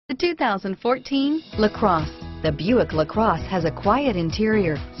The 2014 LaCrosse. The Buick LaCrosse has a quiet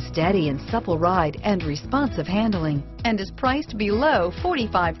interior, steady and supple ride, and responsive handling, and is priced below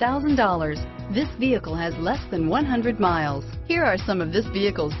 $45,000. This vehicle has less than 100 miles. Here are some of this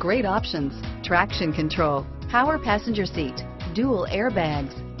vehicle's great options: traction control, power passenger seat, dual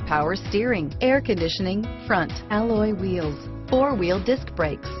airbags, power steering, air conditioning, front alloy wheels, four-wheel disc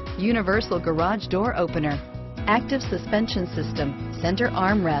brakes, universal garage door opener, active suspension system, center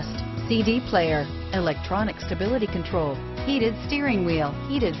armrest, CD player, electronic stability control, heated steering wheel,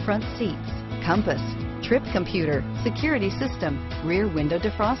 heated front seats, compass, trip computer, security system, rear window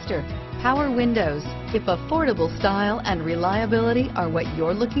defroster, power windows. If affordable style and reliability are what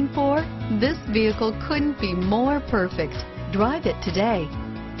you're looking for, this vehicle couldn't be more perfect. Drive it today.